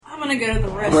gonna go to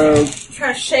the Rogue. restroom.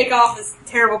 Try to shake off this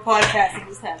terrible podcast we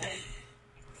just had.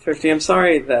 Thrifty, I'm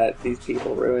sorry that these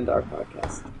people ruined our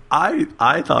podcast.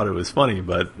 I thought it was funny,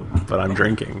 but I'm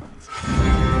drinking.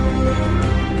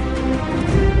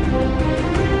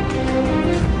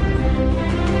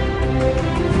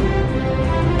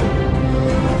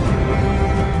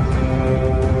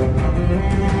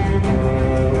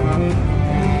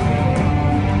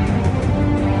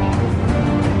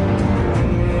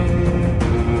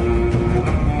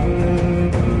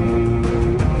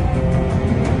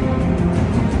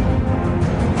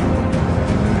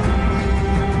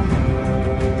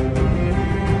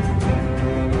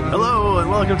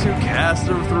 Welcome to Cast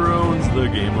of Thrones, the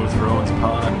Game of Thrones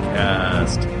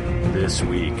podcast. This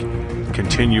week,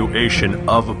 continuation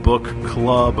of Book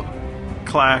Club,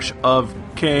 Clash of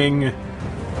King,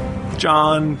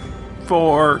 Jon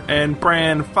 4 and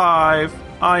Bran 5.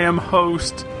 I am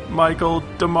host Michael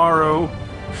Damaro.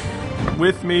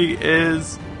 With me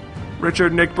is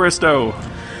Richard Nick Bristow.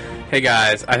 Hey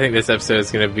guys, I think this episode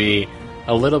is going to be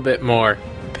a little bit more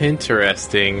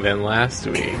Pinteresting than last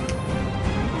week.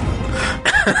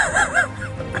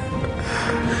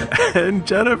 And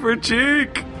Jennifer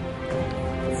Cheek.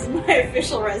 This is my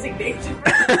official resignation from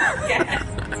the podcast.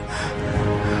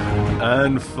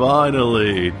 And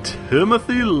finally,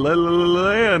 Timothy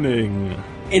Lanning.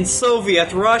 In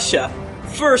Soviet Russia,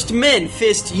 first men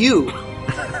fist you.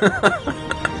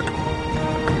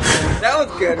 That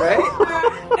was good,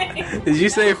 right? Did you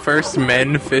say first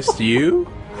men fist you?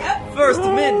 Yep. First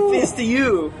men fist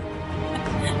you.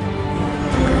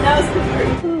 That was the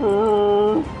truth.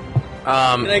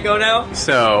 Can I go now?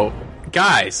 So,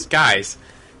 guys,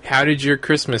 how did your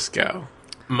Christmas go?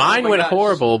 Mine went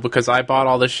horrible because I bought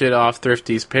all the shit off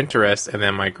Thrifty's Pinterest and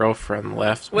then my girlfriend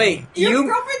left. Wait, Your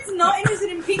girlfriend's not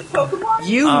interested in pink Pokemon?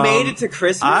 You made it to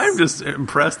Christmas? I'm just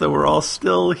impressed that we're all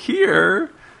still here.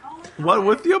 What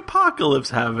with the apocalypse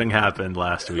having happened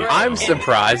last week? I'm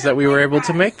surprised that we were able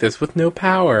to make this with no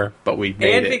power, but we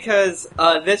made And it. because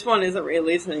this one isn't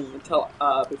releasing until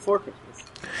before Christmas.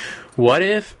 What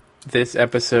if this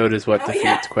episode is what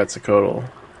defeats Quetzalcoatl?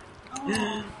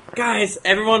 Guys,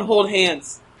 everyone hold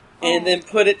hands. And then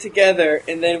put it together,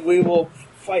 and then we will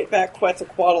fight back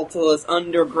Quetzalcoatl to his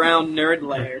underground nerd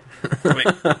lair.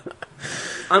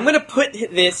 I'm gonna put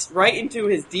this right into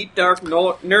his deep, dark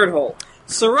nerd hole.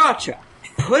 Sriracha,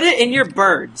 put it in your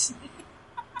birds.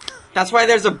 That's why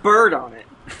there's a bird on it.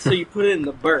 So you put it in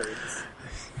the birds.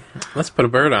 Let's put a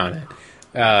bird on it.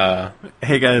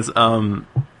 Hey guys,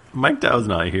 Mike Dow's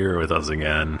not here with us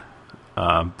again,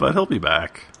 but he'll be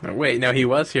back. Wait, no, he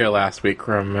was here last week,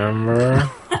 remember?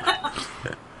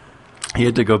 He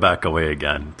had to go back away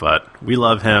again, but we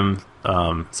love him.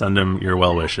 Send him your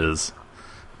well wishes.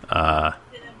 Yeah,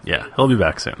 he'll be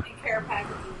back soon. Care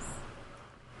packages.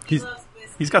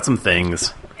 He's got some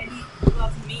things. And he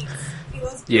loves meats. He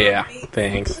loves Yeah, meats.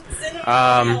 thanks.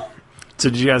 So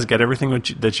did you guys get everything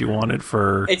that you wanted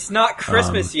for It's not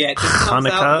Christmas yet. This comes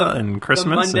out Hanukkah the- and the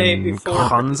Christmas Monday and before.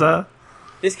 Kwanzaa?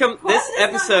 This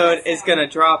episode is gonna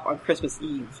drop on Christmas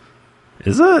Eve.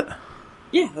 Is it?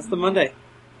 Yeah, that's the Monday.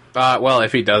 Well,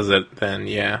 if he does it, then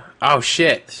yeah. Oh,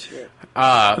 shit. Sure.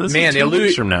 This Man, is 2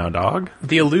 weeks from now, dog.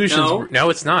 the illusions... No. No,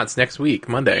 it's not. It's next week,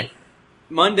 Monday.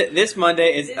 This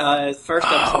Monday is first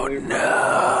episode.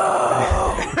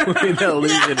 The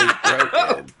illusion is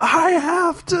broken. I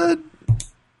have to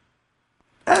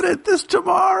edit this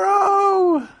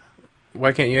tomorrow.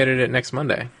 Why can't you edit it next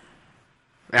Monday?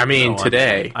 I mean,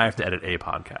 today. I have to edit a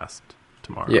podcast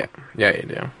tomorrow. Yeah, you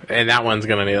do. And that one's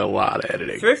going to need a lot of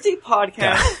editing. Thrifty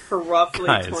podcast for roughly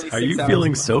Guys, 26 are you hours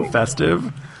feeling a so month.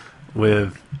 festive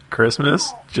with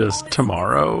Christmas just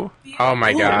tomorrow? Oh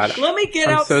my god. Let me get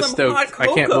I'm out so some stoked. hot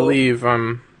cocoa. I can't believe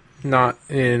I'm not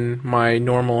in my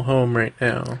normal home right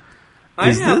now. I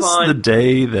Is have this on. the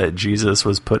day that Jesus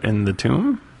was put in the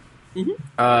tomb?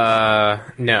 No.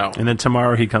 And then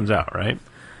tomorrow he comes out, right?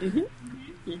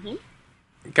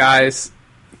 Guys,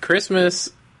 Christmas,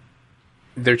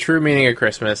 the true meaning of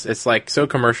Christmas, it's like so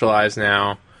commercialized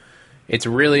now. It's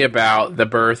really about the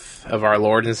birth of our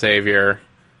Lord and Savior,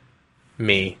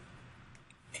 me.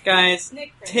 Guys,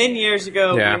 10 years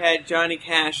ago Yeah. we had Johnny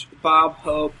Cash, Bob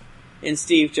Hope, and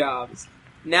Steve Jobs.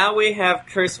 Now we have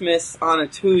Christmas on a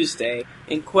Tuesday,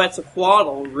 and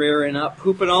Quetzalcoatl rearing up,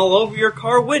 pooping all over your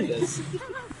car windows.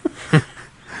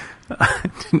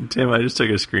 Tim, I just took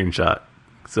a screenshot,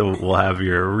 so we'll have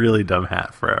your really dumb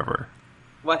hat forever.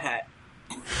 What hat?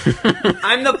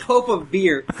 I'm the Pope of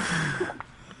beer.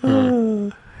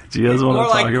 Do you guys want More to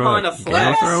like talk Pawn about of Game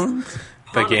of Flash. Thrones?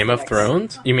 The Game of Pontifex.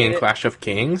 Thrones? You mean Get it? Clash of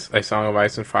Kings? A Song of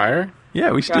Ice and Fire?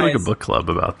 Yeah, we should do like a Guys. book club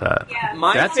about that. Yeah.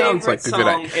 My That sounds like favorite a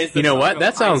good song idea. is the You know song what? of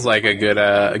That sounds Ice like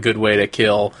a good way to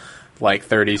kill like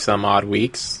 30 some odd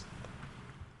weeks.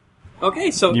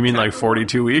 Okay, so You mean like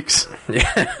 42 weeks?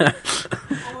 Yeah.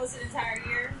 Almost an entire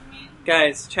year, you mean?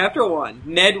 guys, chapter 1.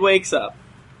 Ned wakes up.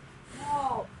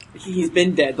 No. He's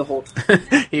been dead the whole time.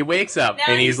 He wakes up Now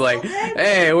and he's he's like, still dead?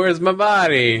 "Hey, where's my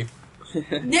body?"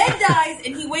 Ned dies,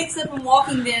 and he wakes up in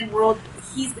Walking Dead world.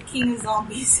 He's the king of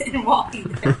zombies in Walking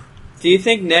Dead. Do you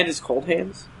think Ned is cold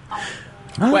hands?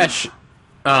 Question.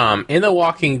 In The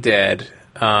Walking Dead,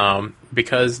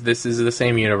 because this is the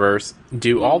same universe,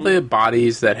 do all the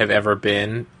bodies that have ever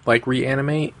been like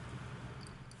reanimate?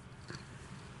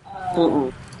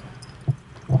 Mm-mm.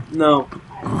 No.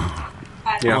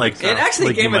 Yeah. Like, It actually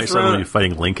like Game you of might suddenly be Thrones-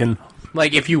 fighting Lincoln.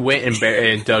 Like if you went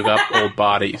and dug up old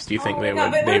bodies, do you think they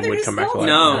would come back to life?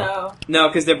 No. No,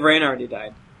 because their brain already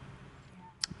died.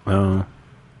 Oh.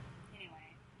 Anyway.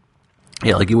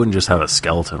 Yeah, like you wouldn't just have a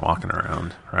skeleton walking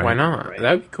around, right? Why not? Right.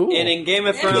 That'd be cool. And in Game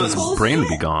of That'd be Thrones, cool. His brain would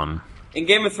be gone. in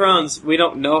Game of Thrones, we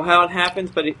don't know how it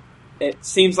happens, but it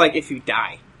seems like if you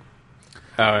die.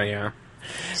 Oh yeah.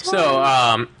 So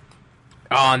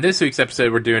on this week's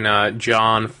episode, we're doing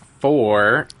John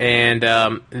 4, and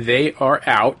they are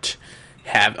out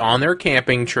on their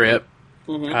camping trip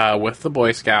with the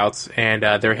Boy Scouts, and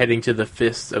they're heading to the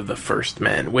Fist of the First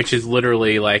Men, which is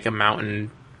literally like a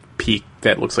mountain peak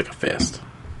that looks like a fist.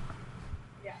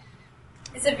 Yeah.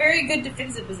 It's a very good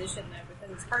defensive position, though,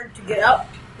 because it's hard to get up.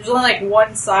 There's only, like,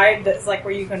 one side that's, like,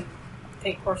 where you can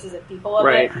take horses at people up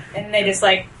Right. it, and then they just,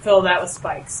 like, fill that with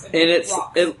spikes. And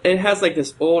rocks. it has like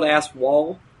this old ass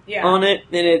wall Yeah. on it,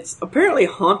 and it's apparently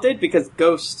haunted because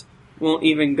Ghost won't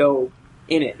even go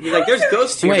in it. He's like, "There's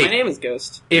ghosts here. Wait. My name is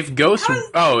Ghost." If Ghost,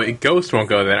 Ghost won't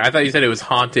go there. I thought you said it was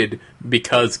haunted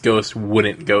because Ghost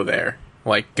wouldn't go there.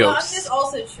 Like Well, Ghost. that's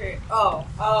also true. Oh.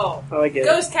 I get it.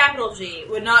 Ghost capital G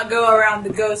would not go around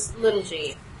the Ghost little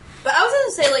g. But I was going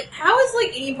to say, like, how is, like,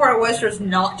 any part of Westeros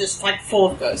not just, like,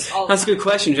 full of ghosts all the That's a time? good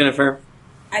question, Jennifer.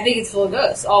 I think it's full of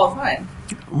ghosts all the time.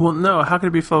 Well, no, how could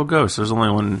it be full of ghosts? There's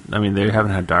only one. I mean, they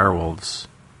haven't had direwolves.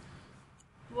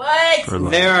 What? Or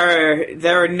like,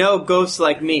 There are no ghosts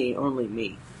like me, only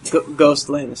me. Ghost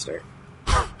Lannister.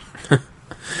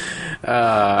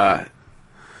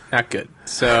 Not good.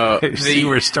 So see,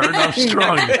 we're starting off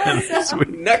strong again this week.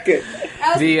 Not good.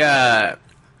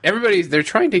 they're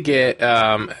trying to get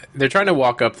they're trying to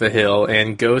walk up the hill,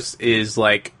 and Ghost is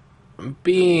like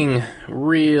being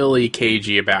really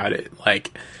cagey about it.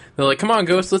 Like they're like, "Come on,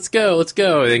 Ghost, let's go."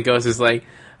 And then Ghost is like,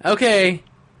 "Okay,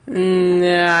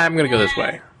 nah, I'm gonna go this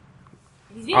way."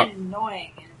 He's being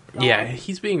annoying. And Yeah,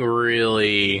 he's being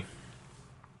really,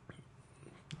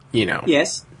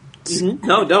 Yes.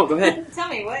 No, don't. Go ahead. Tell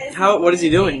me, what is What is he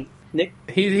doing, Nick?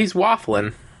 he's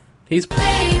waffling. He's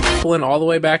waffling all the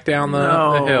way back down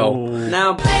the hill.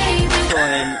 Now,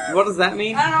 what does that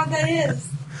mean? I don't know what that is.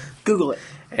 Google it.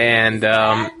 And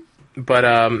but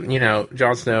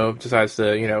Jon Snow decides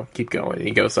to keep going.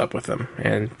 He goes up with them,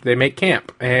 and they make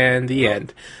camp. And the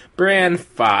end. Bran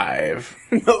 5.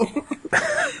 No.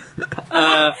 I just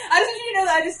want you to know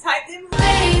that I just typed in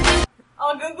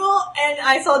on Google, and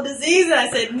I saw disease, and I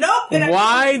said, nope. And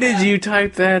Why did you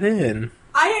type that in?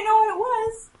 I didn't know what it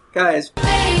was. Guys,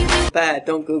 bad.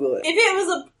 Don't Google it. If it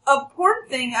was a porn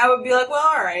thing, I would be like, well,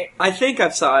 alright. I think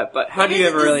I've saw it, but how do you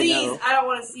ever really know? I don't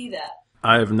want to see that.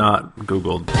 I have not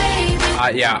Googled.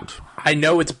 Yeah, I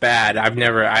know it's bad.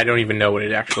 I don't even know what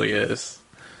it actually is.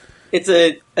 It's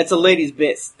a lady's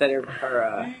bits that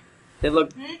are they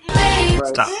look gross.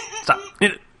 Stop.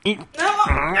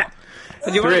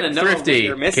 But you wanted to know what Thrifty,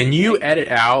 you're missing. can you edit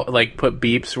out, like, put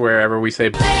beeps wherever we say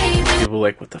people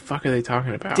like, what the fuck are they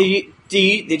talking about? Did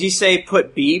you say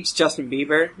put Biebs, Justin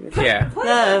Bieber? Yeah.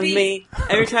 Love me.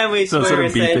 Every time we So swear,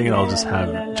 instead of say, beeping, I'll just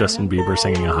have Justin Bieber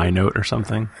singing a high note or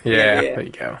something. Yeah, Yeah. there you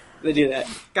go. They do that.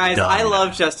 Guys, Done. I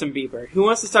love Justin Bieber. Who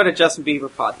wants to start a Justin Bieber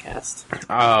podcast?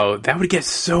 Oh, that would get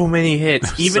so many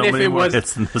hits. Even so if many it more was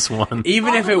hits than this one.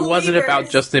 Even if it All the wasn't believers. about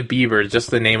Justin Bieber, just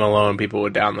the name alone, people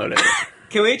would download it.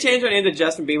 Can we change our name to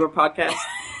Justin Bieber podcast?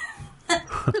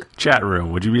 Chat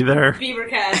room, would you be there?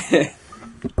 Beavercast.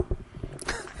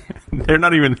 They're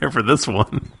not even there for this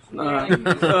one. They're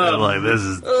Oh, like, this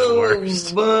is the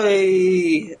worst.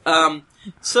 boy.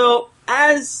 So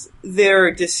as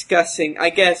they're discussing, I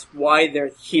guess, why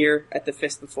they're here at the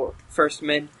Fist of the First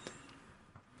Men,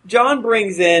 John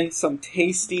brings in some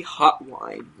tasty hot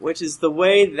wine, which is the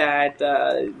way that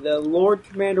the Lord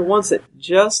Commander wants it.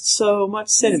 Just so much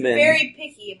cinnamon. He's very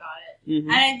picky about it. Mhm.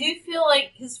 And I do feel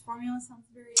like his formula sounds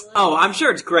very delicious. Oh, I'm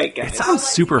sure it's great, It guys. sounds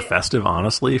super festive,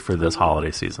 honestly, for this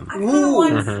holiday season. I kind of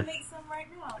want Mm-hmm. to make some right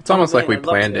now. It's almost Oh, like we man, I'd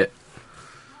love planned to. it.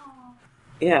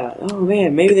 Yeah. Oh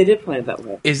man, maybe they did plan it that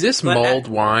way. Is this But mulled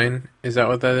wine? Is that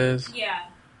what that is? Yeah.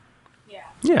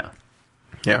 Yeah.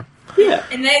 Yeah. Yeah.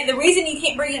 And the reason you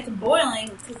can't bring it to boiling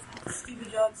is because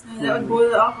stupid Jon Snow, that would boil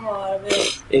the alcohol out of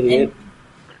it. Idiot. And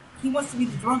he wants to be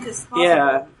the drunkest possible.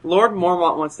 Yeah. Lord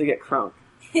Mormont wants to get crunk.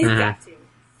 He's got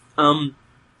to.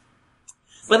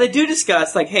 But they do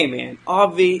discuss, like, hey man,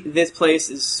 this place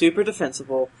is super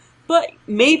defensible, but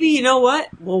maybe, you know what?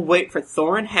 We'll wait for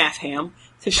Thorin Halfham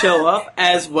to show up,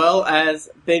 as well as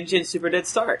Benjen Super Dead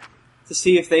Stark, to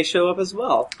see if they show up as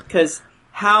well. Because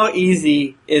how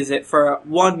easy is it for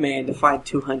one man to find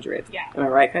 200? Yeah. Am I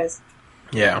right, guys?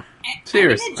 Yeah. And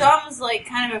Seriously. I think that Jon was like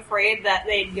kind of afraid that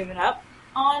they'd given up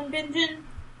on Benjen,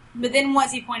 but then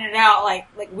once he pointed out, like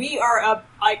we are up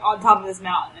like on top of this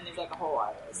mountain, and there's like a whole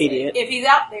lot of us. Idiot. Like, if he's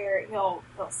out there, he'll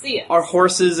see us. Our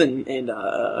horses and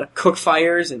cook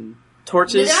fires and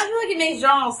torches. But I feel like it makes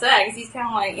Jon all sad because he's kind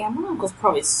of like, yeah, my uncle's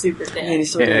probably super dead. And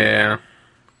he's sort of Yeah.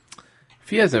 If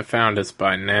he hasn't found us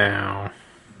by now.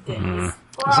 It's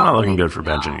not looking good for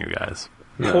Benjen, you guys.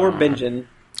 poor Benjen.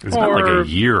 It's been like a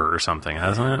year or something,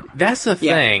 hasn't it? That's the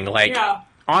Yeah. thing. Like, Yeah.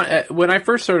 when I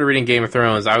first started reading Game of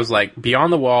Thrones, I was like,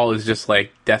 Beyond the Wall is just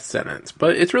like death sentence,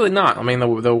 but it's really not. I mean, the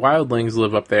wildlings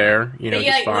live up there, you know, But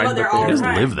just yeah, fine. well, they're But all They just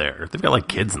right. live there. They've got like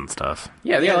kids and stuff.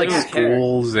 yeah, they got like they don't care.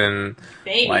 schools and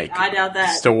Baby, like I doubt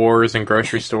that. stores and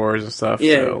grocery stores and stuff.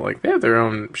 Yeah. So like, they have their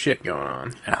own shit going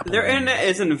on. Apple. Their internet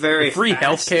isn't very Free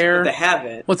fast, healthcare. but they have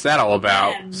it. What's that all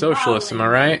about? Man, Socialism, am I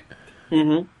wildling. right?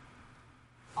 Mm-hmm.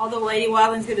 All the lady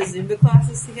wildlings go to Zumba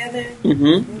classes together.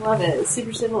 Mm-hmm. I love it. It's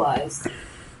super civilized.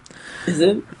 Is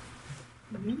it?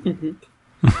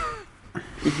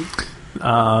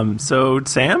 So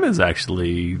Sam is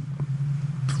actually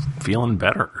feeling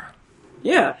better.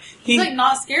 Yeah. He's like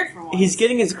not scared for once. He's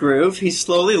getting his groove. He's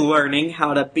slowly learning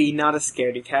how to be not a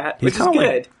scaredy cat, which He's is kinda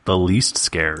good. like the least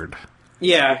scared.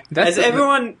 Yeah. That's As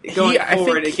everyone going I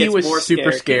forward, think it he gets was more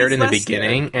super scared He's in the less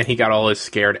beginning, and he got all his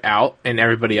scared out, and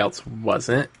everybody else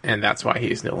wasn't, and that's why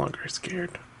he's no longer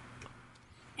scared.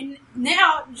 And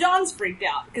now John's freaked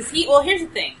out because here's the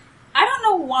thing. I don't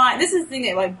know why. This is the thing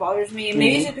that like bothers me.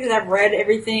 Maybe it's just because I've read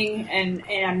everything and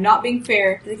I'm not being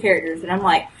fair to the characters. And I'm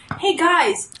like, hey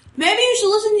guys, maybe you should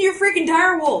listen to your freaking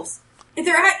direwolves. If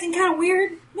they're acting kind of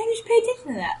weird, maybe you should pay attention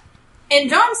to that. And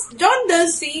John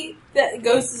does see that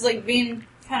Ghost is like being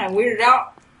kind of weirded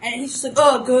out, and he's just like,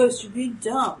 oh, Ghost, you're being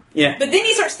dumb. Yeah. But then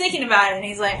he starts thinking about it, and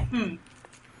he's like,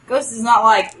 Ghost is not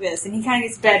like this, and he kind of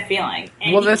gets a bad feeling.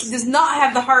 And Well, he that's- does not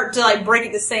have the heart to like break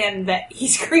it to Sam that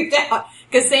he's creeped out,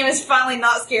 because Sam is finally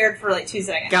not scared for like 2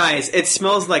 seconds. Guys, it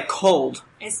smells like cold.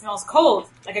 It smells cold,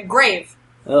 like a grave.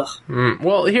 Ugh.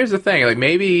 Well, here's the thing. Like,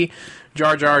 maybe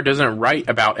Jar Jar doesn't write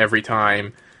about every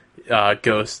time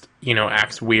Ghost,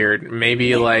 acts weird.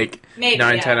 Maybe, like, Maybe,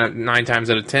 9 yeah. times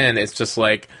out of 10, it's just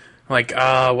like, why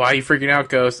are you freaking out,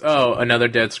 Ghost? Oh, another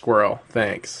dead squirrel.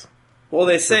 Thanks. Well,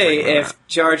 they say Something like if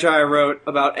Jar Jar wrote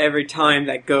about every time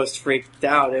that Ghost freaked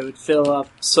out, it would fill up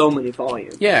so many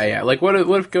volumes. Yeah. Like, what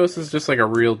if Ghost is just like a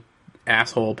real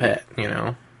asshole pet,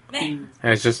 Man,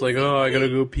 And it's just like, oh, I gotta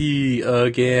go pee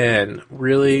again.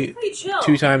 Really? pretty chill.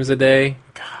 2 times a day?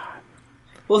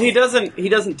 Well, he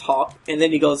doesn't talk, and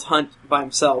then he goes hunt by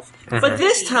himself. But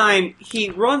this time, he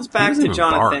runs back doesn't to even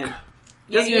Jonathan. bark.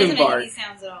 He doesn't he even doesn't make bark. any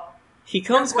sounds at all. He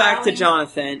comes Or back to growling.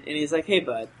 Jonathan, and he's like, hey,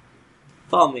 bud,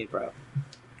 follow me, bro.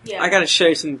 Yeah. I gotta show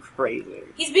you something crazy.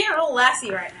 He's being a real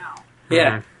lassie right now.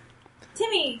 Yeah.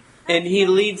 Timmy. And he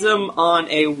leads them on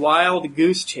a wild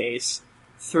goose chase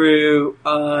through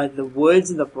the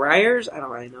woods and the briars. I don't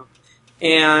really know.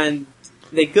 And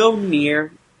they go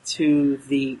near to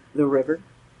the river,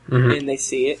 and they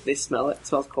see it. They smell it. It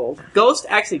smells cold. Ghost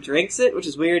actually drinks it, which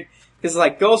is weird, because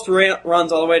Ghost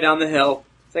runs all the way down the hill.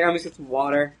 It's like, I'm just get some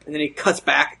water. And then he cuts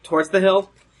back towards the hill,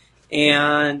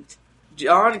 and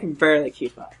John can barely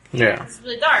keep up. Yeah. It's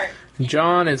really dark.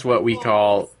 John is what we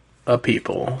call a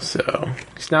people, so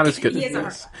he's not as good He as is a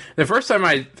this. The first time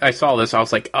I saw this, I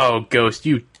was like, oh, Ghost,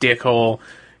 you dickhole.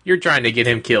 You're trying to get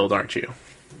him killed, aren't you?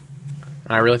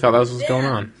 And I really thought that was what's going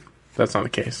on. That's not the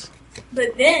case.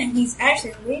 But then he's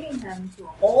actually leading him to a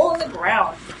hole in the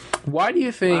ground. Why do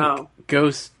you think Wow.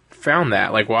 Ghost found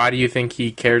that? Like, why do you think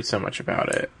he cared so much about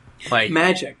it? Like,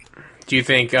 Magic. do you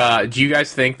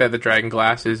guys think that the Dragon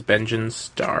Glass is Benjen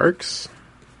Stark's?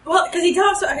 Well, because he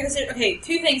talks. Okay,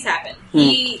 2 things happen.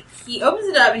 He opens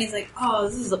it up and he's like, "Oh,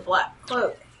 this is a black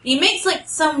cloak." And he makes like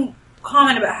some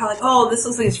comment about how "Oh, this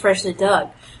looks like it's freshly dug."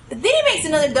 But then he makes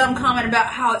another dumb comment about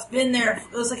how it's been there.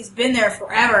 It looks like it's been there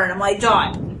forever. And I'm like,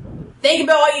 John, think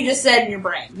about what you just said in your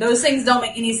brain. Those things don't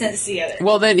make any sense together.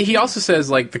 Well, then he also says,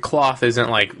 like, the cloth isn't,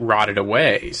 like, rotted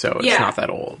away, so it's Yeah. not that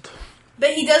old.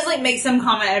 But he does like make some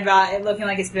comment about it looking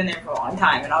like it's been there for a long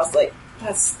time, and I was like,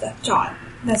 "That's John.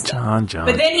 That's John.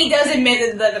 But then he does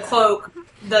admit that the cloak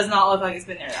does not look like it's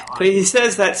been there that long. But he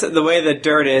says that the way the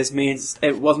dirt is means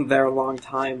it wasn't there a long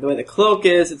time. The way the cloak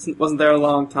is, it wasn't there a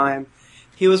long time.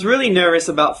 He was really nervous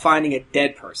about finding a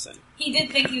dead person. He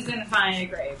did think he was going to find a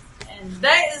grave, and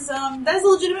that's a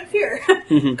legitimate fear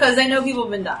because I know people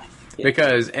have been dying.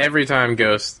 Because every time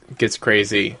Ghost gets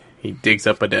crazy, he digs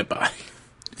up a dead body.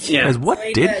 Yeah. Guys, what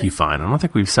did he find? I don't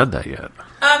think we've said that yet.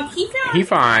 He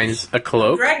finds a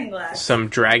cloak, dragon glass, some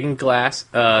dragon glass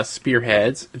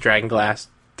spearheads, dragon glass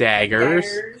daggers,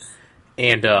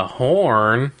 and a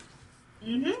horn.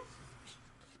 Mm-hmm.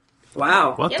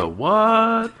 Wow. What the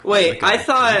what? Wait, I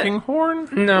thought... Drinking horn?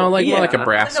 No, more like a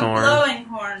brass like a horn. blowing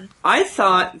horn. I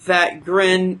thought that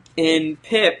Grin and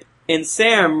Pip and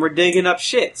Sam were digging up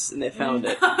shits, and they found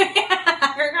it. Oh, yeah.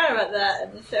 I forgot about that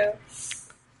in the show.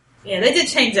 Yeah, they did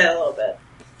change that a little bit.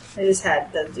 They just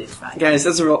had those dudes find. Guys,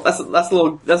 that's a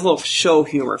little show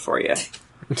humor for you.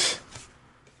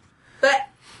 But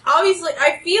obviously,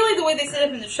 I feel like the way they set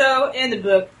up in the show and the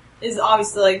book is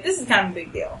obviously like this is kind of a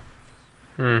big deal.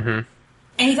 Mm-hmm.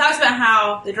 And he talks about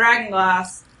how the dragon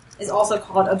glass is also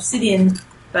called obsidian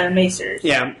by the Macers.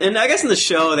 Yeah, and I guess in the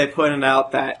show they pointed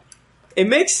out that it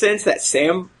makes sense that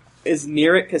Sam is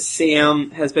near it because Sam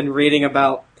has been reading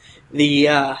about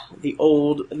the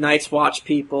old Night's Watch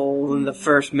people and the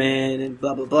First Men and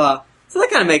blah blah blah. So that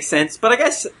kind of makes sense. But I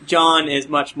guess John is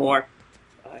much more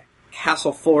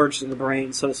castle forged in the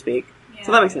brain, so to speak. Yeah.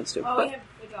 So that makes sense too. Oh, but, we have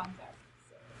the John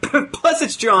chapter. plus,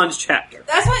 it's John's chapter.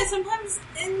 That's why sometimes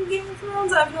in Game of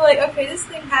Thrones I feel like, okay, this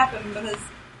thing happened because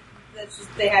that's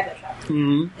just they had that chapter.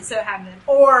 Mm-hmm. And so it happened.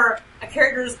 Or a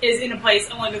character is in a place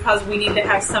only because we need to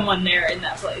have someone there in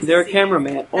that place. They're a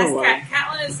cameraman.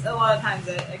 Catelyn is a lot of times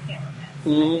a cameraman.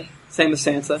 Mm-hmm. Same as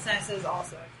Sansa. Sansa is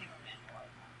also a cameraman a lot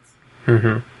of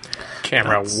times. Mm-hmm.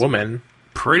 Camera woman.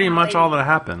 Pretty much all that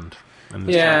happened in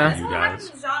this chapter, you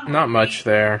guys. Not much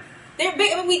there. They're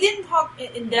big, I mean, we didn't talk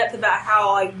in depth about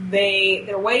how like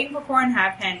they're waiting for Qhorin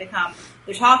Halfhand to come.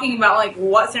 They're talking about like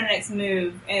what's their next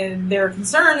move, and they're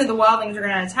concerned that the wildlings are going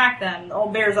to attack them. The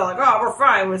old bears are like, "Oh, we're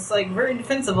fine." It's like very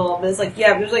defensible, but it's like,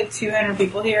 yeah, there's like 200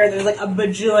 people here. There's like a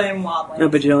bajillion wildlings. A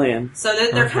bajillion. So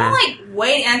they're kind of like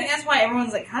waiting. And I think that's why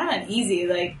everyone's like kind of uneasy.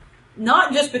 Like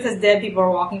not just because dead people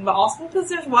are walking, but also because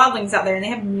there's wildlings out there, and they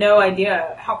have no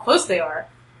idea how close they are.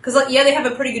 Because, like, yeah, they have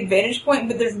a pretty good vantage point,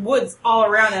 but there's woods all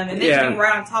around them, and they can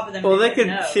right on top of them. Well, they could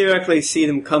theoretically see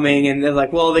them coming, and they're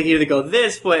like, well, they can either go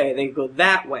this way, they can go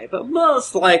that way, but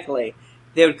most likely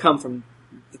they would come from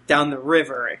down the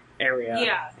river area.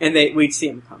 Yeah. And we'd see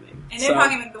them coming. And they're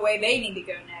talking about the way they need to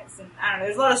go next, and I don't know,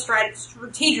 there's a lot of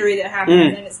strategery that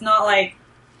happens, and it's not like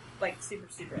super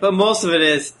secret. But most of it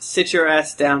is sit your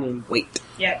ass down and wait.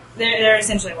 Yep, they're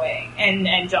essentially waiting,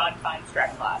 and John finds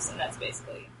Dragonglass, and that's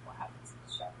basically what happens in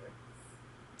this chapter.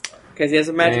 Because he has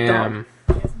a magic dog.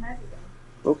 He has a magic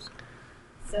dog. Oops.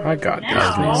 So I got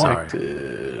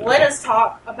disconnected. Let us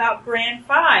talk about Bran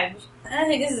 5. I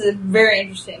think this is a very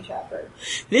interesting chapter.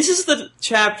 This is the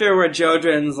chapter where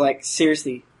Jodren's like,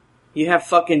 seriously, you have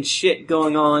fucking shit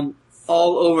going on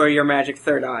all over your magic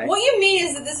third eye. What you mean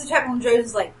is that this is a chapter when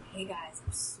Jodren's like, hey guys,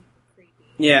 I'm super creepy.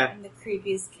 Yeah. I'm the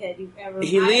creepiest kid you've ever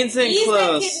He leans in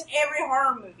close. He's that kid in every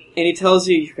horror movie. And he tells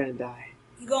you you're gonna die.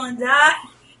 You're gonna die?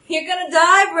 You're gonna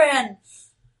die, Bran!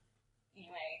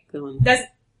 Anyway. Good one.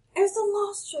 It was the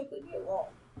lost joke, leave me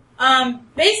alone.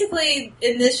 Basically,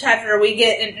 in this chapter, we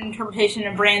get an interpretation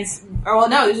of Bran's,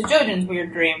 this is Jojen's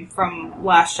weird dream from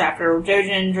last chapter.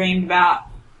 Jojen dreamed about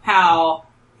how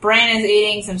Bran is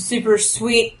eating some super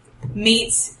sweet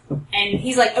meats, and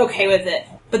he's like okay with it.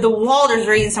 But the Walders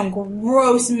are eating some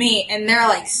gross meat, and they're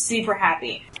like super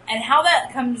happy. And how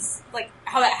that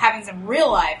happens in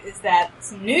real life is that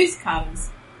some news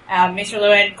comes. Mr.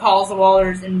 Lewin calls the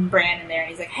Walders and Bran in there, and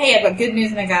he's like, hey, I've got good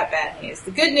news and I got bad news.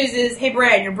 The good news is, hey,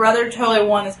 Bran, your brother totally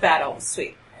won this battle.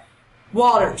 Sweet.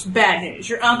 Walders, bad news.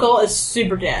 Your uncle is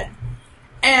super dead.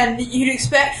 And you'd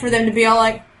expect for them to be all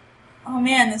like, oh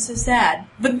man, that's so sad.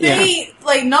 But they,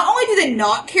 not only do they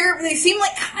not care, but they seem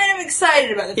like kind of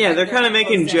excited about it. Yeah, they're kind of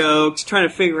making jokes, trying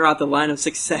to figure out the line of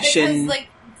succession. Because,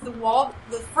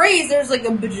 the phrase, there's like a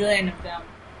bajillion of them.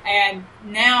 And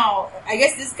now, I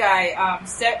guess this guy,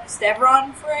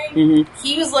 Stavron Frey,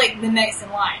 he was like the next in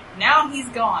line. Now he's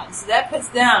gone, so that puts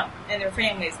them and their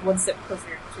families one step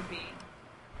closer to being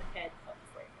the head of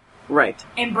the Frey. Right.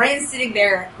 And Bran's sitting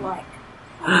there like,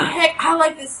 what the heck, I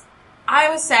like this. I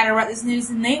was sadder about this news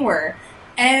than they were.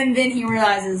 And then he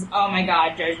realizes, oh my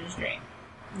god, Jojen's dream.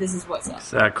 This is what's up.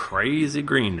 It's that crazy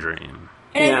green dream.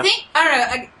 And I think, I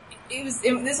don't know,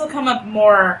 this will come up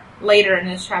more later in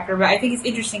this chapter, but I think it's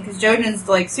interesting because Jojen's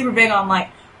like super big on like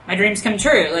my dreams come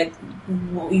true. Like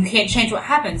you can't change what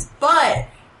happens, but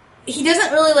he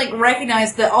doesn't really like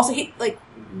recognize that. Also, he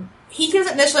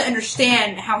doesn't necessarily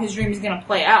understand how his dream is going to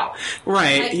play out.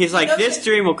 Right. Like, He's like, this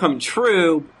dream will come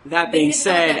true. That being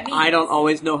said, that I don't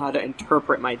always know how to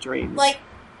interpret my dreams. Like,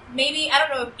 maybe, I don't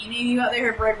know if any of you out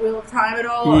there have read Wheel of Time at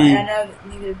all, and I know that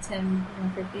neither Tim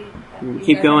nor 50.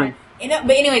 Keep going.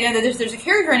 But anyway, there's a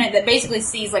character in it that basically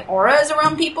sees, like, auras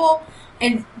around people,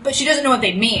 but she doesn't know what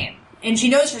they mean. And she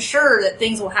knows for sure that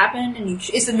things will happen, and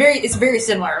it's very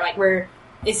similar, like, where...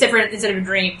 Except for instead of a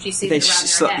dream, she sees it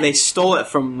around her head. They stole it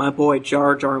from my boy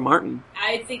Jar Jar Martin.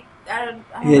 I think I don't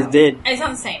know. Did. It's not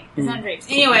the same. It's not dreams.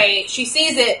 Anyway, she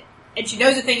sees it and she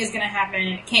knows a thing is going to happen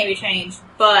and it can't be changed,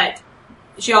 but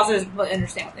she also doesn't completely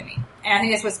understand what they mean. And I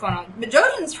think that's what's going on. But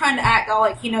Jojen's trying to act all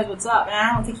like he knows what's up, and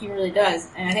I don't think he really does.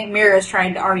 And I think Mira's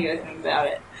trying to argue with him about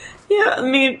it. Yeah, I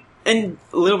mean, and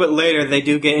a little bit later they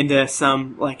do get into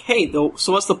some like, hey,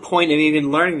 so what's the point of even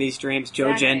learning these dreams,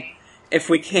 Jojen? Exactly. If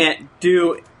we can't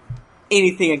do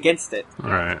anything against it. All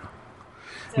right.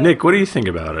 So, Nick, what do you think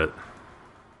about it?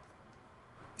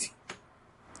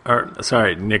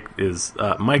 Sorry, Nick is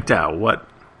Mike Dow. What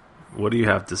do you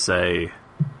have to say?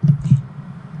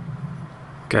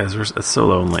 Guys, it's so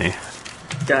lonely.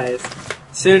 Guys,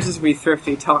 as soon as we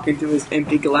Thrifty talking to his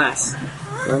empty glass.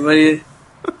 What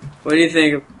do you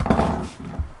think?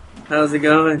 How's it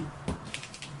going?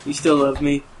 You still love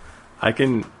me? I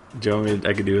can draw a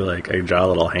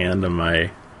little hand on a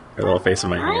little face on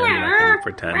my hand, and I can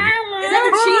pretend. Is that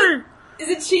a cheat? Is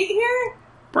it cheat here?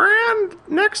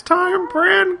 Next time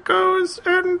Bran goes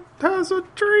and has a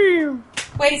dream.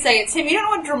 Wait a second, Tim, you don't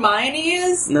know what Hermione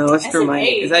is? No, it's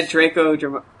Hermione. Is that Draco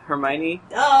Hermione?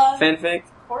 Duh. Fanfic?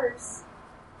 Of course.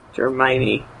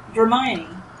 Hermione. I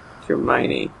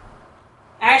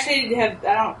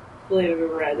don't believe I've ever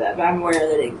read that, but I'm aware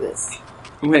that it exists.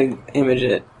 I'm going to image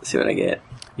it, see what I get.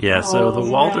 Yeah, so the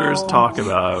Walters talk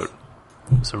about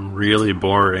some really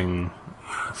boring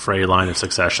Frey line of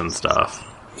succession stuff.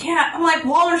 Yeah, I'm like,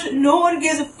 Walters, no one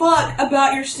gives a fuck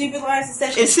about your stupid line of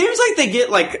succession. It seems like they get,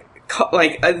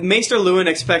 Maester Luwin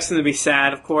expects them to be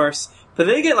sad, of course, but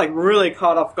they get, really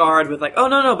caught off guard with, oh,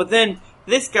 no, but then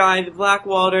this guy, the Black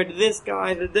Walter, this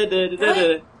guy,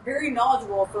 They're very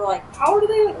knowledgeable for, how old are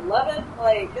they, 11?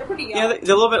 They're pretty young. Yeah, they're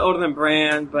a little bit older than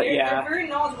Bran, but They're very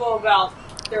knowledgeable about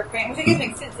their family, which I guess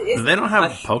makes sense. They don't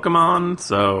have Pokemon,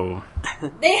 so...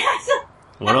 They have to...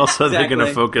 What else are they going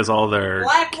to focus all their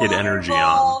kid energy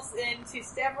on? Into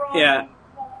several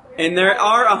and there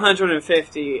are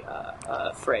 150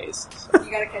 Freys. So.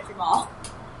 You gotta catch them all.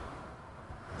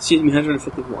 Excuse me,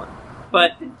 151.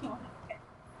 But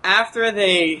after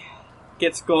they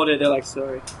get scolded, they're like,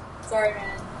 sorry. Sorry,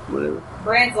 man. Whatever.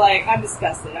 Bran's like, I'm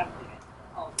disgusted. I'm leaving.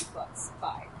 All of these fucks.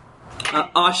 Bye.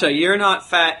 Asha, you're not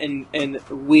fat and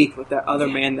weak with that other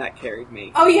man that carried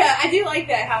me. Oh yeah, I do like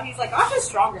that, how he's like, Asha's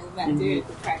stronger than that dude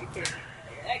that tried to carry me.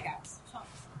 That guy's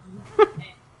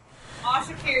chunky.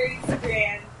 Asha carries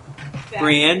Bran.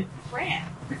 Bran? Bran.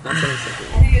 That's what I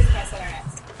said. I think it's my southern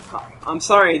accent. Sorry. I'm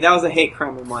sorry, that was a hate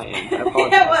crime on my end. I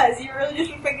apologize. Yeah, it was. You were really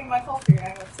disrespecting my culture, and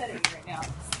I'm upsetting you right now.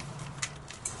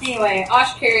 Anyway,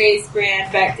 Asha carries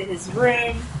Bran back to his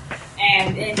room,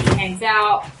 and then he hangs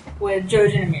out with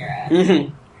Jojen and Mira.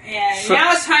 Mm-hmm. And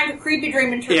now it's time for creepy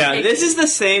dream interpretation. Yeah, this is the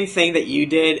same thing that you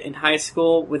did in high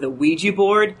school with a Ouija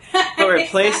board, but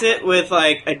replace it with,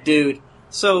 a dude.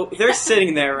 So they're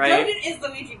sitting there, right? Jojen is the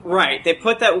Ouija board. Right, they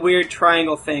put that weird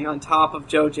triangle thing on top of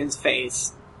Jojen's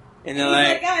face. And they're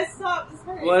like, guys, stop, this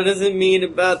hurts. What does it mean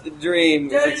about the dream?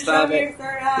 Jojen, Stop show me your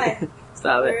third eye.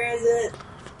 Stop it. Where is it?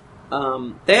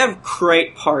 They have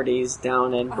crate parties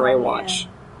down in Greywatch.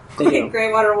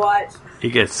 Greywater Watch. He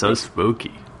gets so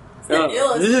spooky. It's the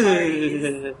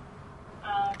illest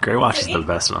Greywatch is the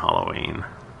best on Halloween.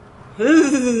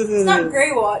 It's not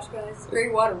Greywatch, guys. It's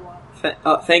Greywater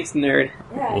Watch. Thanks, nerd.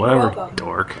 Yeah, whatever,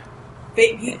 dork.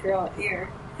 Big geek girl here.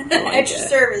 Extra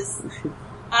service.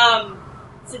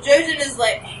 So Jojen is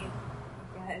like, hey,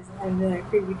 guys, I had another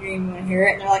creepy dream. You want to hear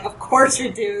it? And they're like, of course we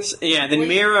do. Yeah, then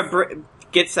Mira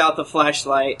gets out the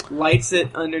flashlight, lights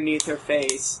it underneath her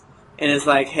face, and is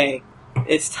like, hey,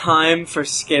 it's time for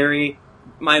scary,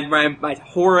 my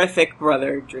horrific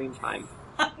brother dream time.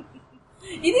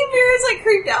 You think Mira's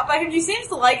creeped out by him? She seems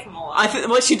to like him a lot.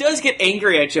 Well, she does get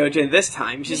angry at Jojen this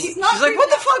time. She's like, what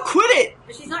the fuck, quit it!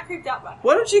 But she's not creeped out by him.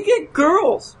 Why don't you get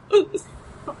girls?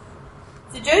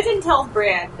 So Jojen tells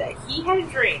Bran that he had a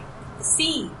dream. The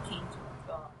sea came to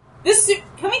him.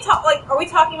 Can we talk, are we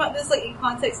talking about this, in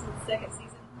context of the second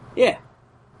season? Yeah.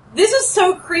 This is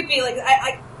so creepy.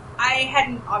 I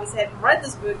I obviously hadn't read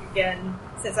this book again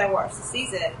since I watched the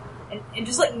season. And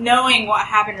just, like, knowing what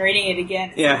happened, reading it again,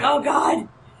 it's like, oh, God.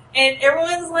 And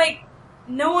everyone's like,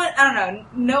 no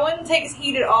one takes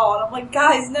heed at all. And I'm like,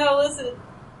 guys, no, listen.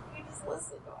 You just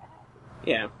listen to what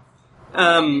happened.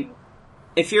 Yeah.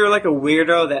 If you're, like, a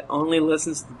weirdo that only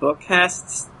listens to the book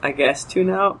casts, I guess tune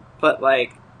out. But,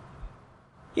 like,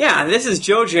 yeah, this is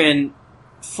Jojen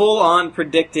full-on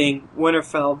predicting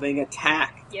Winterfell being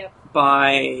attacked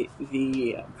by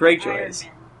the Greyjoys.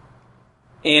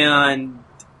 And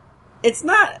it's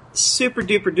not super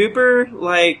duper duper,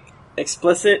 like,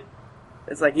 explicit.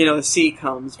 It's like, the sea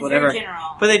comes, whatever. It's very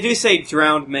general. But they do say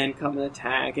drowned men come and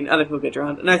attack, and other people get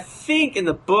drowned. And I think in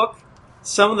the book,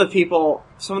 some of the people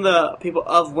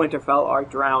of Winterfell are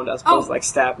drowned as opposed to, like,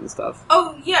 stabbed and stuff.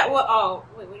 Oh, yeah, wait,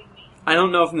 what do you mean? I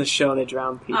don't know if in the show they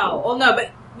drown people. Oh, well, no,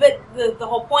 but the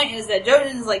whole point is that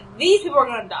Jojen's like, these people are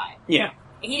going to die. Yeah.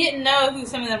 He didn't know who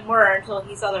some of them were until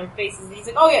he saw their faces, and he's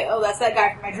like, that's that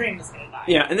guy from my dream that's going to die.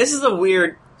 Yeah, and this is a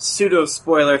weird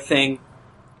pseudo-spoiler thing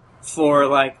for,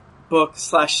 like,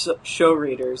 book/show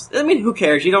readers. I mean, who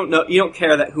cares? You don't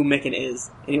care that who Mikken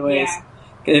is, anyways. Yeah.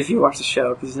 If you watch the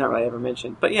show, because he's not really ever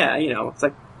mentioned. But yeah, it's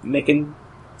like, Mikken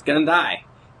is going to die.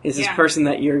 Is this person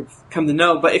that you've come to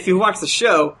know. But if you watch the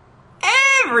show,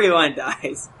 everyone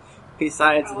dies.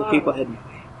 Besides the people hidden.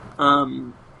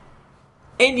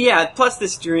 And yeah, plus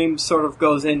this dream sort of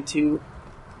goes into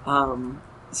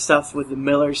stuff with the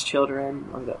Miller's children,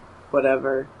 or the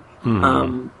whatever.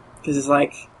 Because it's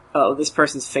like, this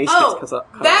person's face gets cut off.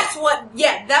 That's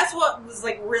what was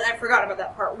like, really, I forgot about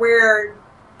that part, where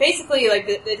basically,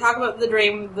 like, they talk about the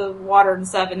dream, the water and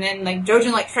stuff, and then, like,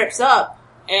 Jojen, like, trips up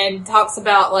and talks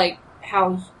about, like,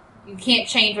 how you can't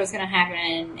change what's going to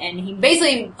happen, and he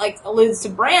basically, like, alludes to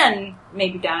Bran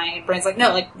maybe dying, and Bran's like,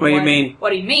 no, like, what do you mean? What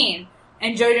do you mean?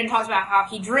 And Jojen talks about how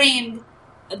he dreamed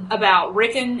about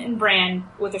Rickon and Bran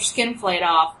with their skin flayed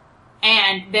off,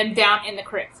 and them down in the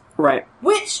crypt. Right.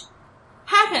 Which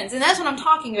happens, and that's what I'm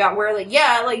talking about, where, like,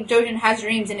 Jojen has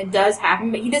dreams, and it does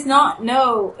happen, but he does not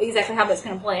know exactly how that's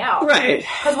going to play out. Right.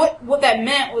 Because what that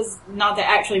meant was not that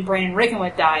actually Bran and Rickon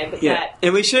would die, but that...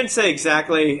 And we shouldn't say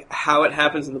exactly how it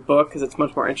happens in the book, because it's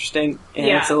much more interesting, and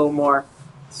it's a little more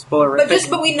spoilerific.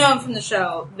 But we know from the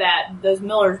show that those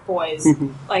Miller's boys,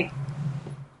 like,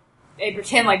 they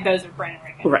pretend like those are Bran and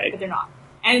Rickon, right. but they're not.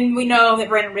 And we know that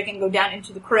Bran and Rickon go down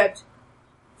into the crypt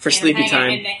for sleepy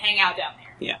time, and they hang out down there.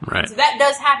 Yeah, right. So that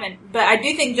does happen, but I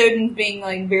do think Jojen's being,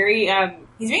 like, very,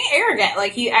 he's being arrogant.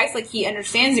 Like, he acts like he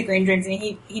understands the green dreams, and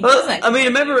he doesn't. I mean,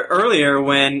 remember earlier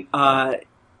when,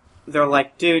 they're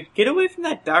like, dude, get away from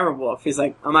that dire wolf. He's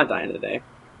like, I'm not dying today.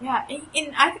 Yeah,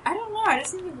 and I don't know, I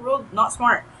just think he's real not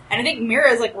smart. And I think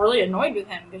Mira's, like, really annoyed with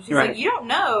him, because she's like, you don't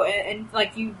know, and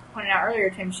like you pointed out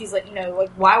earlier, Tim, she's like, like,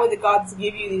 why would the gods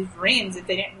give you these dreams if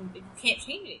you can't change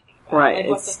anything? Right, like,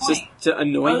 what's it's the point? just to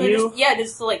annoy you?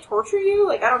 Just to, like, torture you?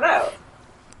 Like, I don't know.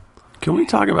 Can we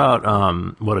talk about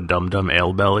what a dum-dum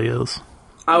ale belly is?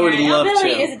 I would love to.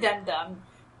 Ale-belly is a dum-dum.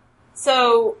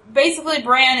 So, basically,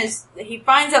 Bran he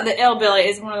finds out that Ale-belly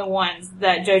is one of the ones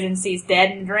that Jojen sees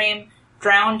dead in a dream,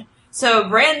 drowned. So,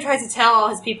 Bran tries to tell all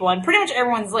his people, and pretty much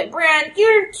everyone's like, Bran,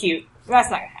 you're cute.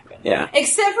 That's not gonna happen. Yeah.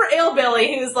 Except for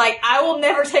Ale-belly, who's like, I will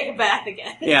never take a bath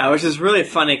again. Yeah, which is really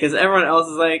funny, because everyone else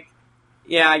is like,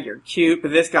 yeah, you're cute,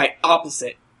 but this guy,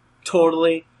 opposite.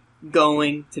 Totally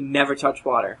going to never touch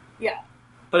water. Yeah.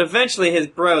 But eventually his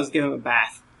bros give him a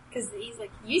bath. Because he's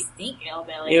like, you stink,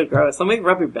 Ale-belly. Ew, gross. Let me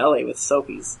rub your belly with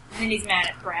soapies. And then he's mad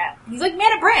at Bran. He's like,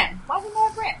 mad at Bran. Why is he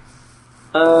mad at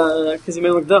Bran? Because he made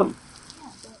him look dumb. Yeah,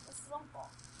 that's his own fault.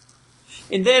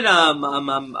 And then,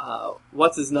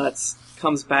 what's his nuts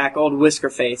comes back, old Whisker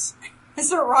Face.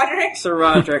 Sir Roderick? Sir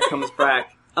Roderick comes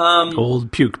back.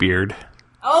 Old puke beard.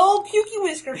 Oh, pukey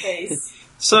Whisker Face.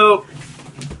 So,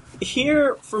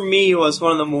 here, for me, was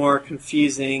one of the more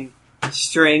confusing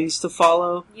strings to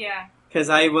follow. Yeah. Because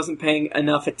I wasn't paying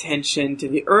enough attention to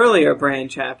the earlier Bran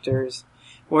chapters,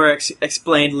 where it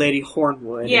explained Lady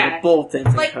Hornwood and the Boltons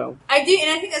and co. I do, and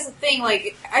I think that's the thing,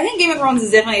 like, I think Game of Thrones is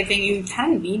definitely a thing you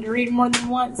kind of need to read more than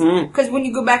once. Because when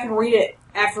you go back and read it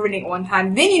after reading it one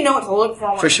time, then you know what to look for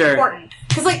and what's important.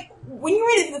 Because, like, when you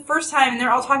read it for the first time and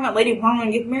they're all talking about Lady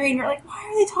Hornwood get married, and you're like, why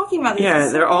are they talking about this? Yeah,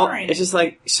 it's they're all. boring. It's just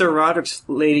like Sir Roderick's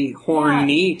Lady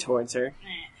Horny towards her.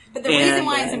 But the reason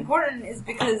why it's important is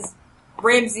because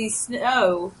Ramsay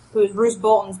Snow, who is Roose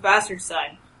Bolton's bastard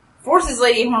son, forces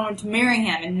Lady Hornwood to marry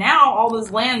him, and now all those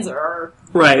lands are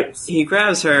right. hers. He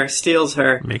grabs her, steals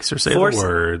her, makes her say the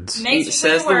words. He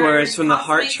says the words from the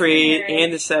heart tree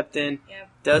and the septon. Yep.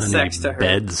 Does and sex he to her.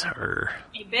 Beds her.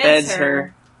 He beds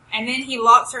her. And then he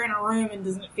locks her in a room and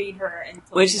doesn't feed her until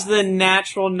Which is the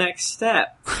natural next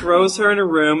step. Throws her in a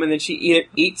room, and then she either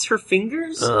eats her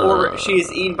fingers, or she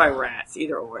is eaten by rats,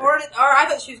 either or. Or I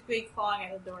thought she was clawing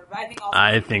at the door, but I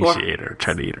think also... she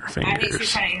tried to eat her fingers. I think she was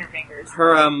trying to eat her fingers.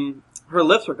 Her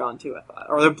lips were gone too, I thought.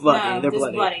 Or they're bloody. No, they're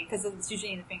bloody. because it's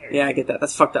usually in the fingers. Yeah, I get that.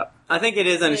 That's fucked up. I think it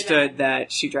is understood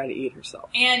that she tried to eat herself.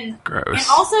 Gross. And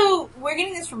also, we're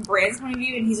getting this from Brand's point of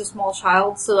view, and he's a small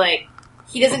child, so, like,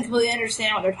 he doesn't completely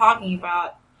understand what they're talking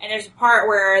about. And there's a part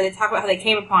where they talk about how they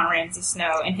came upon Ramsay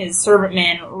Snow and his servant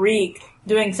man, Reek,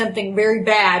 doing something very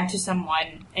bad to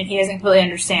someone, and he doesn't completely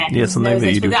understand. Yeah, something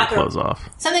that you do with your clothes off.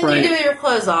 Something you do with your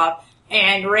clothes off.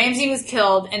 And Ramsay was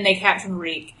killed, and they captured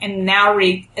Reek. And now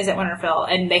Reek is at Winterfell,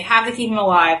 and they have to keep him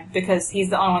alive because he's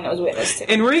the only one that was witness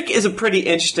to. And Reek is a pretty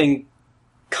interesting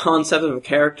concept of a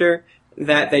character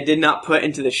that they did not put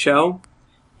into the show.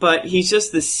 But he's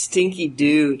just this stinky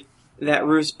dude that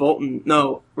Roose Bolton...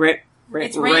 No,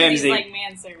 it's Ramsay's, like,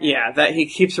 manservant. Yeah, that he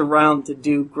keeps around to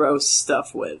do gross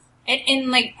stuff with.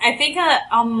 And like, I think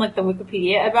on, like, the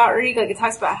Wikipedia about Reek, like, it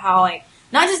talks about how, like,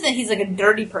 not just that he's, like, a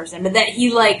dirty person, but that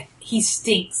he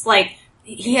stinks. Like,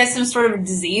 he has some sort of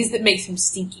disease that makes him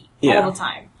stinky all the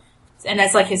time. And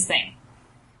that's, like, his thing.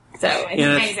 So, and he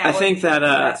hangs out I think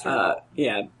that,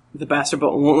 the Bastard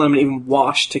Bolton won't let him even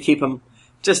wash to keep him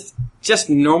just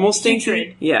normal stinky.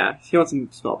 Putrid. Yeah, he wants him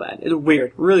to smell bad. It's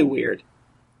weird. Really weird.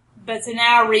 But so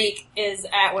now Reek is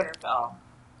at Winterfell,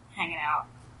 hanging out.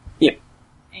 Yep.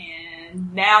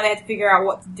 And now they have to figure out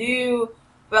what to do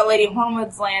about Lady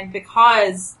Hornwood's land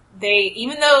because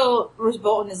even though Roose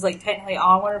Bolton is, like, technically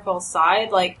on Winterfell's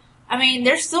side, like, I mean,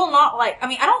 they're still not, like, I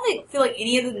mean, I don't feel like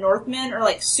any of the Northmen are,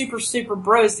 like, super, super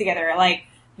bros together. Like,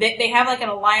 they have, like, an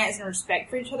alliance and respect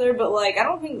for each other, but, like, I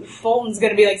don't think Bolton's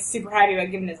gonna be, like, super happy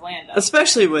about giving his land up.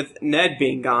 Especially with Ned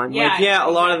being gone. Yeah, like, a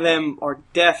lot of them are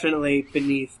definitely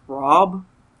beneath Robb,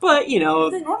 but, you know...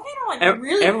 The Northmen are, like,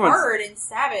 really hard and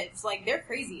savage. Like, they're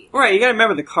crazy. Right, you gotta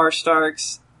remember the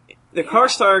Karstarks. The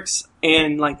Karstarks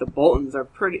and, like, the Boltons are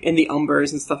pretty... And the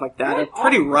Umbers and stuff like that are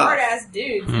pretty rough. Hard-ass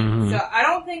dudes. So I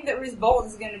don't think that Roose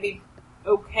Bolton's gonna be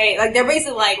okay. Like, they're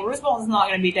basically like, Roose Bolton's not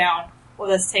gonna be down with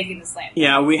us taking this land.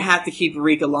 Yeah, we have to keep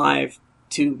Reek alive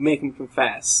to make him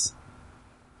confess.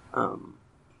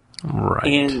 Right.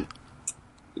 And,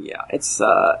 yeah, it's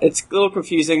a little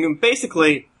confusing. And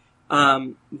basically,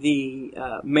 the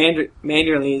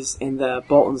Manderleys and the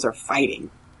Boltons are fighting.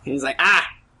 And he's like, I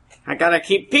gotta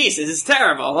keep peace. This is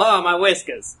terrible. Oh, my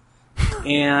whiskers.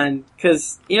 And,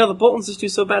 because, the Boltons just do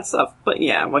so bad stuff. But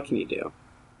yeah, what can you do?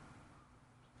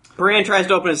 Bran tries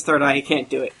to open his third eye, he can't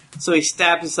do it. So he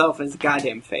stabs himself in his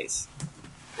goddamn face.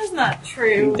 That's not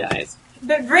true. He dies.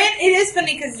 But Bran, it is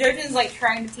funny because Jojen's, like,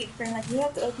 trying to teach Bran, like, you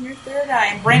have to open your third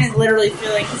eye. And Bran is literally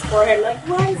feeling his forehead, like,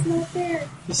 why is it not there?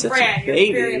 He's such Bran, a baby.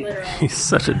 You're very literal. He's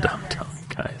such a dumb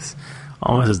guys.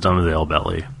 Almost as dumb as Ale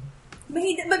Belly.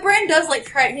 But Bran does, like,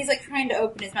 he's, like, trying to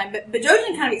open his mind. But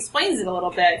Jojen kind of explains it a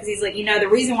little bit, because he's like, the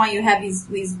reason why you have these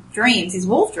dreams, these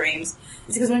wolf dreams,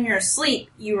 is because when you're asleep,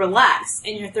 you relax,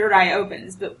 and your third eye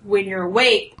opens. But when you're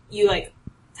awake, you, like,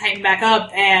 tighten back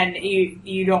up, and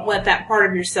you don't let that part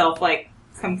of yourself, like,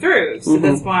 come through. So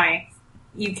that's why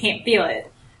you can't feel it.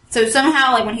 So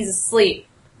somehow, like, when he's asleep,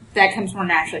 that comes more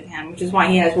naturally to him, which is why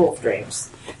he has wolf dreams.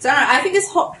 So I don't know, I think this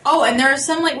whole... Oh, and there's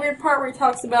some, like, weird part where he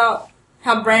talks about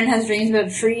how Bran has dreams about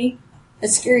a tree, a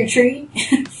scary tree,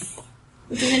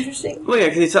 which is interesting. Well, yeah,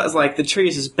 because he says, like, the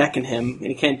trees just beckon him, and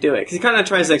he can't do it. Because he kind of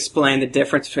tries to explain the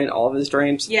difference between all of his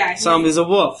dreams. Yeah. Some he's a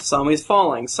wolf, some he's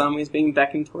falling, some he's being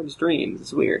beckoned towards dreams.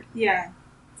 It's weird. Yeah.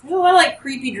 There's a lot of, like,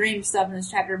 creepy dream stuff in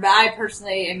this chapter, but I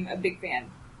personally am a big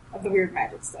fan of the weird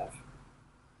magic stuff.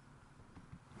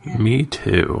 Yeah. Me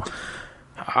too.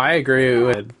 I agree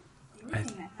with...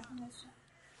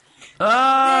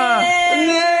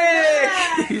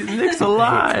 Nick's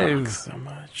alive! So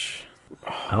much.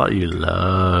 I thought you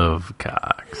love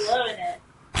cocks. Loving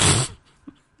it.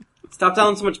 Stop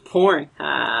telling so much porn.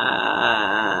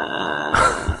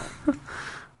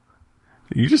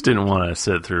 You just didn't want to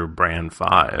sit through Brand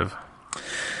 5.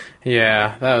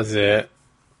 Yeah, that was it.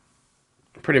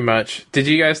 Pretty much. Did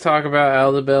you guys talk about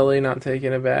Elder Belly not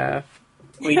taking a bath?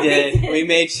 We did. We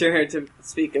made sure to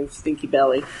speak of Stinky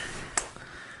Belly.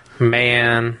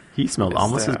 Man. He smelled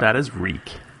almost as bad as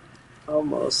Reek.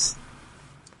 Almost.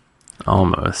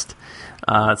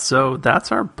 So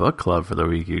that's our book club for the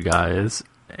week, you guys.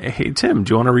 Hey, Tim,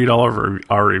 do you want to read all of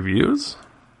our reviews?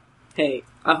 Hey,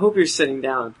 I hope you're sitting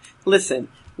down. Listen,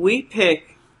 we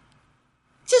pick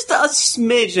just a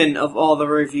smidgen of all the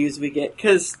reviews we get,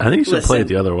 because... I think you should play it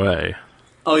the other way.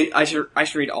 Oh, I should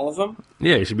read all of them?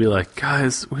 Yeah, you should be like,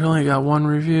 guys, we only got one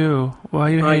review. Why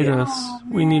you hate yeah. us?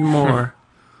 We need more.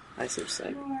 I see what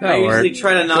you're saying. That I usually works.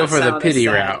 try to not Go for the sound pity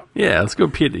as sad. route. Yeah, let's go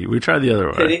pity. We tried the other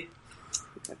way. Pity?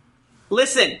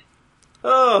 Listen!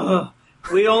 Oh,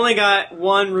 we only got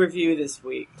one review this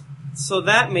week. So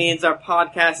that means our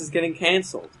podcast is getting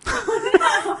canceled.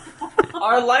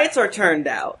 Our lights are turned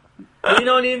out. We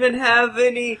don't even have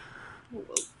any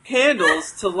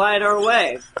candles to light our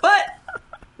way. But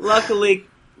luckily,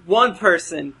 one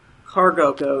person,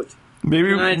 Cargo Goat. Maybe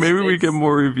United we States. get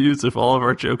more reviews if all of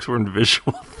our jokes were in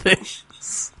visual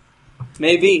things.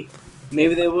 Maybe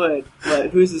they would, but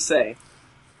who's to say?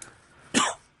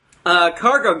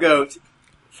 Cargo Goat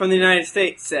from the United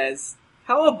States says,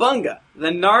 "Cowabunga, the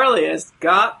gnarliest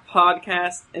got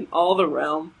podcast in all the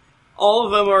realm. All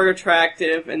of them are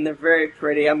attractive and they're very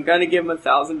pretty. I'm gonna give them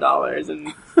 $1,000,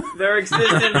 and their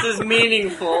existence is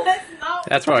meaningful.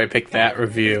 That's why I picked that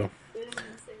review.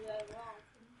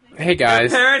 Hey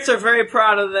guys, Parents are very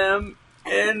proud of them,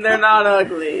 and they're not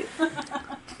ugly."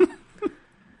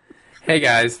 hey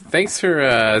guys, thanks for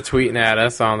tweeting at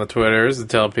us on the Twitters to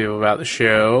tell people about the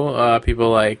show.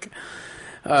 People like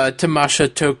Tamasha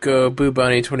Toko, Boo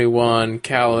Bunny 21,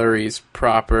 Calories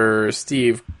Proper,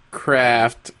 Steve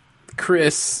Kraft,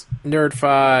 Chris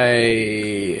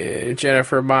Nerdfi,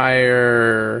 Jennifer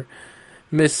Meyer,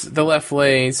 Miss the Left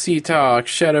Lane, C Talk,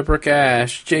 Shadowbrook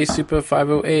Ash, J Supa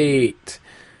 508,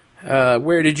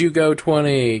 Where Did You Go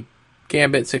 20,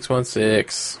 Gambit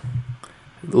 616,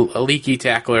 a Leaky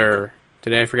Tackler.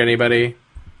 Did I forget anybody?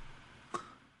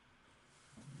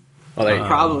 Oh, there you go.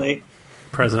 Probably.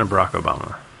 President Barack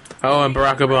Obama. Oh, and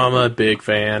Barack Obama, big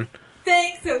fan.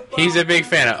 Thanks, Obama. He's a big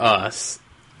fan of us.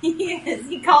 He is.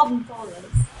 He called and told us.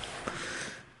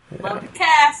 Love the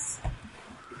cast.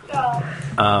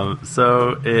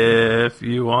 So if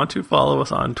you want to follow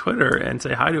us on Twitter and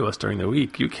say hi to us during the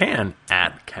week, you can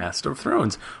at Cast of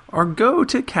Thrones or go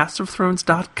to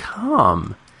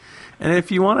castofthrones.com. And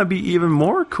if you want to be even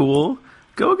more cool,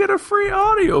 go get a free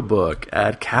audiobook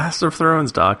at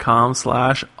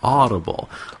castofthrones.com/audible.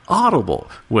 Audible,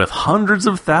 with hundreds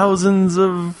of thousands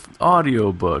of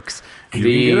audiobooks. You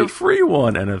can get a free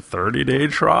one and a 30-day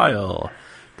trial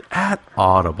at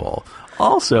Audible.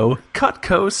 Also,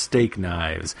 Cutco steak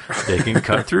knives. They can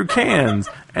cut through cans,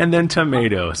 and then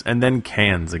tomatoes, and then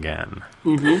cans again.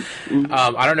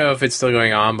 I don't know if it's still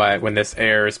going on by when this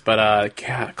airs, but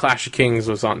Clash of Kings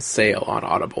was on sale on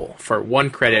Audible for 1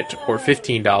 credit or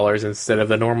 $15 instead of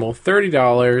the normal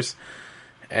 $30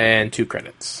 and 2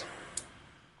 credits.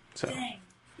 So,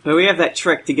 But we have that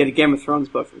trick to get a Game of Thrones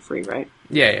book for free, right?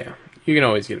 yeah. You can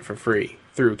always get it for free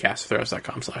through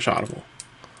castofthrones.com/audible.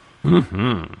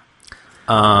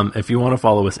 If you want to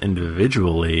follow us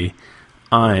individually,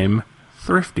 I'm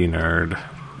Thrifty Nerd.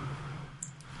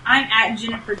 I'm at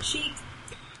Jennifer Cheek.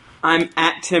 I'm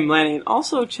at Tim Lanning.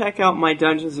 Also, check out my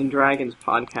Dungeons and Dragons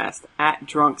podcast at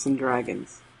Drunks and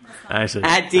Dragons. Actually,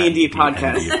 At D&D D&D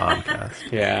podcast.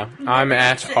 podcast. Yeah, I'm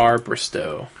at R.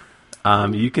 Bristow.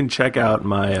 You can check out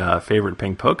my favorite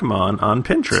pink Pokemon on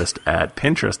Pinterest at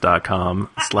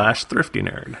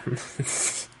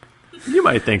pinterest.com/thriftynerd. You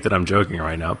might think that I'm joking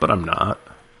right now, but I'm not.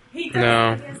 He does.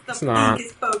 No, He has the it's not.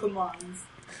 biggest Pokemons.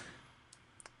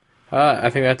 I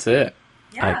think that's it.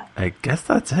 Yeah. I guess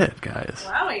that's it, guys.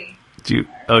 Wowie.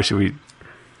 Should we?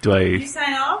 Do You I?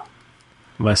 sign off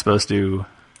Am I supposed to?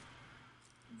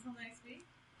 until next week?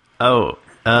 Oh,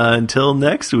 until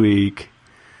next week.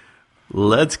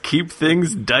 Let's keep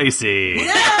things dicey.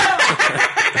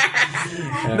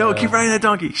 No, keep riding that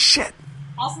donkey. Shit.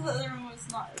 Also, the other one was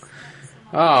not.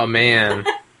 Oh, man.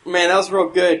 Man, that was real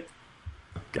good.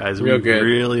 Guys, Real we good.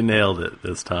 really nailed it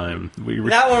this time.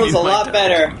 That one was a lot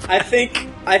better. I think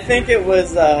it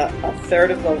was a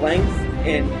third of the length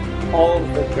and all of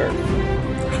the girth.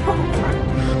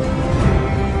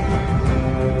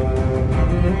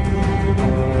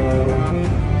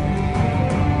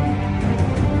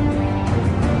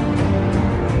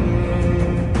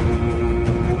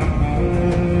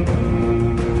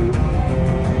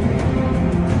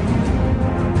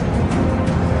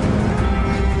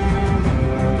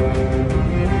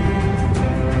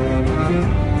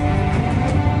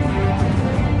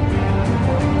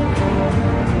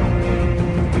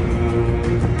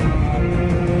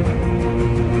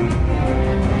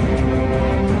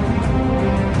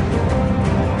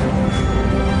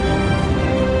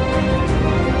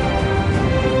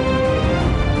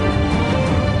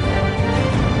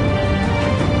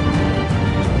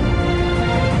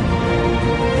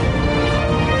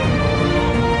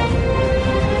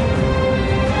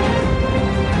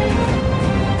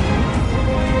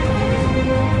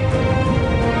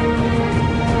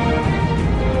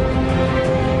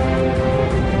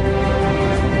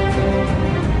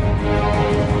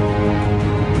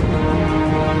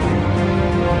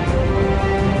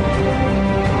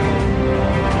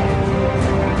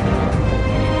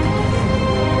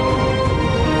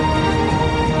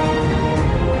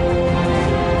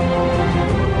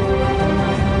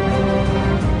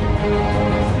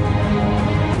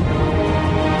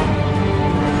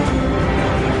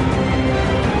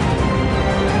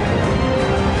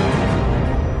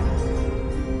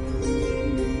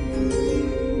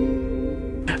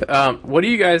 What are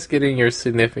you guys getting your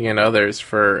significant others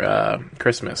for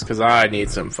Christmas? Because I need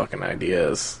some fucking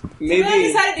ideas. Maybe we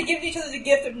decided to give each other the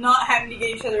gift of not having to get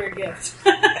each other a gift.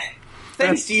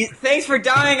 Thanks for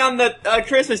dying on the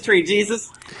Christmas tree,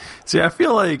 Jesus. See, I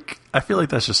feel like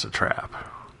that's just a trap.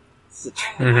 It's a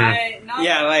trap. Mm-hmm.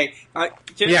 Yeah, like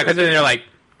because then they're like,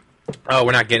 oh,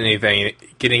 we're not getting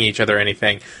each other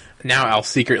anything. Now I'll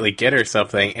secretly get her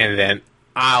something, and then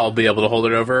I'll be able to hold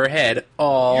it over her head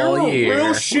all year. You're a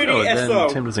real shitty then SO.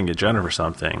 Tim doesn't get Jennifer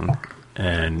something,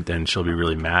 and then she'll be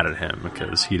really mad at him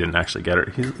because he didn't actually get her.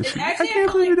 I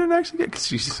can't believe he didn't actually get because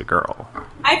she's a girl.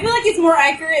 I feel like it's more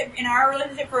accurate in our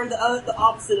relationship for the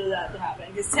opposite of that to happen.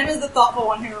 Because Tim is the thoughtful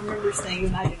one who remembers things,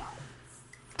 and I do not.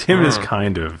 Tim is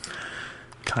kind of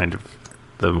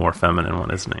the more feminine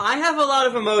one, isn't he? I have a lot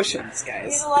of emotions, He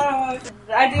has guys. a lot of emotions.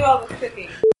 I do all the cooking.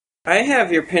 I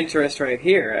have your Pinterest right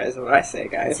here, is what I say,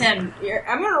 guys. Tim,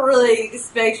 I'm gonna really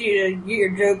expect you to get your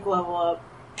joke level up.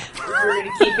 If you're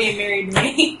gonna keep being married to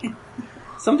me.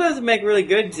 Sometimes I make really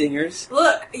good zingers.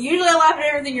 Look, usually I laugh at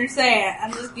everything you're saying.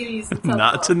 I'm just giving you some tough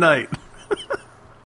Not love. tonight.